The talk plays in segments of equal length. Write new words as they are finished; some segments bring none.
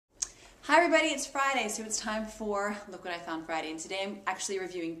Hi everybody, it's Friday, so it's time for Look What I Found Friday, and today I'm actually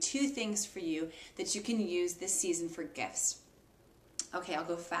reviewing two things for you that you can use this season for gifts. Okay, I'll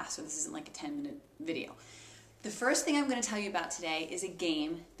go fast so this isn't like a 10-minute video. The first thing I'm going to tell you about today is a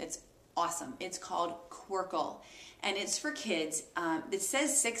game that's awesome. It's called Quirkle, and it's for kids. It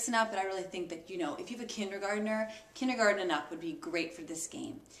says 6 and up, but I really think that, if you have a kindergarten and up would be great for this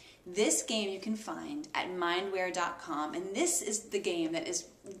game. This game you can find at mindware.com, and this is the game that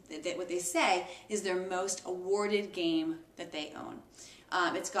what they say is their most awarded game that they own.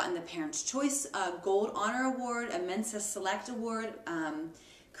 It's gotten the Parents' Choice Gold Honor Award, a Mensa Select Award,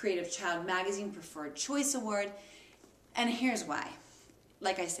 Creative Child Magazine Preferred Choice Award, and here's why.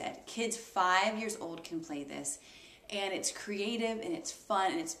 Like I said, kids 5 years old can play this, and it's creative and it's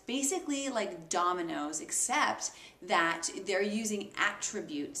fun, and it's basically like dominoes, except that they're using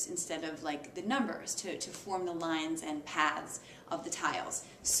attributes instead of like the numbers to form the lines and paths of the tiles.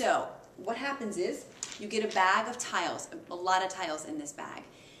 So what happens is you get a bag of tiles, a lot of tiles in this bag,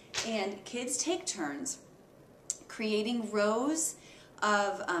 and kids take turns creating rows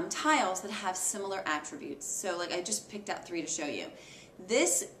of tiles that have similar attributes. So like I just picked out 3 to show you.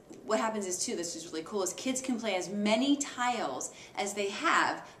 What happens is too, this is really cool, is kids can play as many tiles as they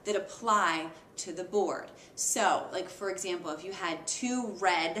have that apply to the board. So, like for example, if you had 2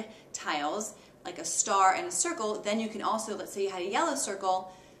 red tiles, like a star and a circle, then you can also, let's say you had a yellow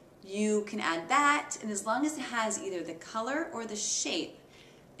circle, you can add that, and as long as it has either the color or the shape,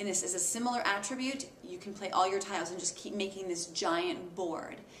 and this is a similar attribute, you can play all your tiles and just keep making this giant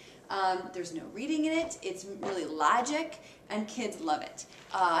board. There's no reading in it, it's really logic, and kids love it.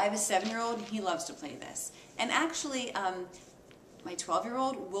 I have a 7-year-old, he loves to play this. And actually, my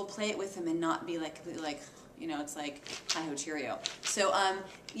 12-year-old will play it with him and not be like, completely like, it's like, hi-ho, cheerio. So,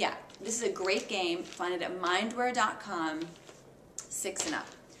 yeah, this is a great game. Find it at mindware.com, 6 and up.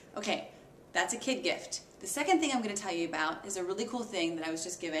 Okay, that's a kid gift. The second thing I'm going to tell you about is a really cool thing that I was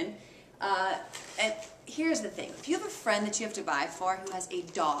just given. And here's the thing. If you have a friend that you have to buy for who has a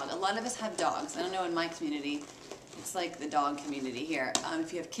dog, a lot of us have dogs. I don't know, in my community, it's like the dog community here.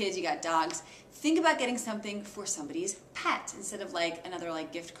 If you have kids, you got dogs. Think about getting something for somebody's pet instead of like another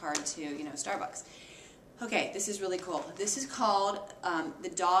like gift card to, Starbucks. Okay, this is really cool. This is called the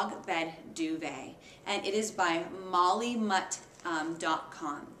Dog Bed Duvet, and it is by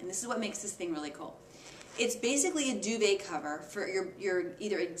mollymutt.com. And this is what makes this thing really cool. It's basically a duvet cover for your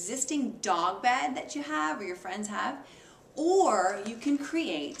either existing dog bed that you have or your friends have, or you can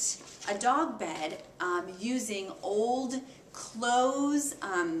create a dog bed using old clothes,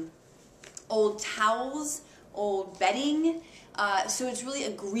 old towels, old bedding. So it's really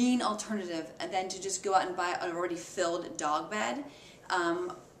a green alternative than to just go out and buy an already filled dog bed,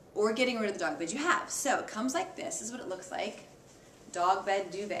 or getting rid of the dog bed you have. So it comes like this. This is what it looks like. Dog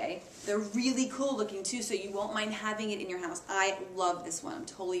bed duvet. They're really cool looking too, so you won't mind having it in your house. I love this one. I'm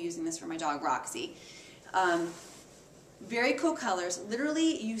totally using this for my dog Roxy. Very cool colors.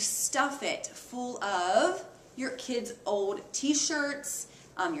 Literally, you stuff it full of your kids' old t-shirts,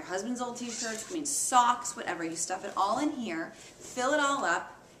 your husband's old t-shirts, socks, whatever. You stuff it all in here, fill it all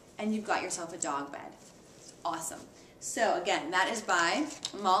up, and you've got yourself a dog bed. It's awesome. So again, that is by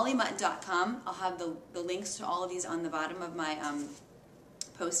mollymutt.com. I'll have the links to all of these on the bottom of my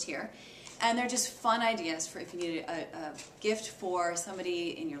post here. And they're just fun ideas for if you need a gift for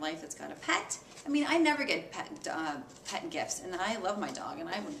somebody in your life that's got a pet. I never get pet gifts, and I love my dog, and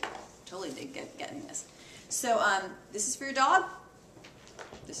I would totally dig getting this. So this is for your dog.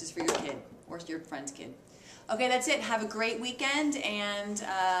 This is for your kid or your friend's kid. Okay, that's it. Have a great weekend, and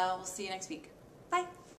we'll see you next week. Bye.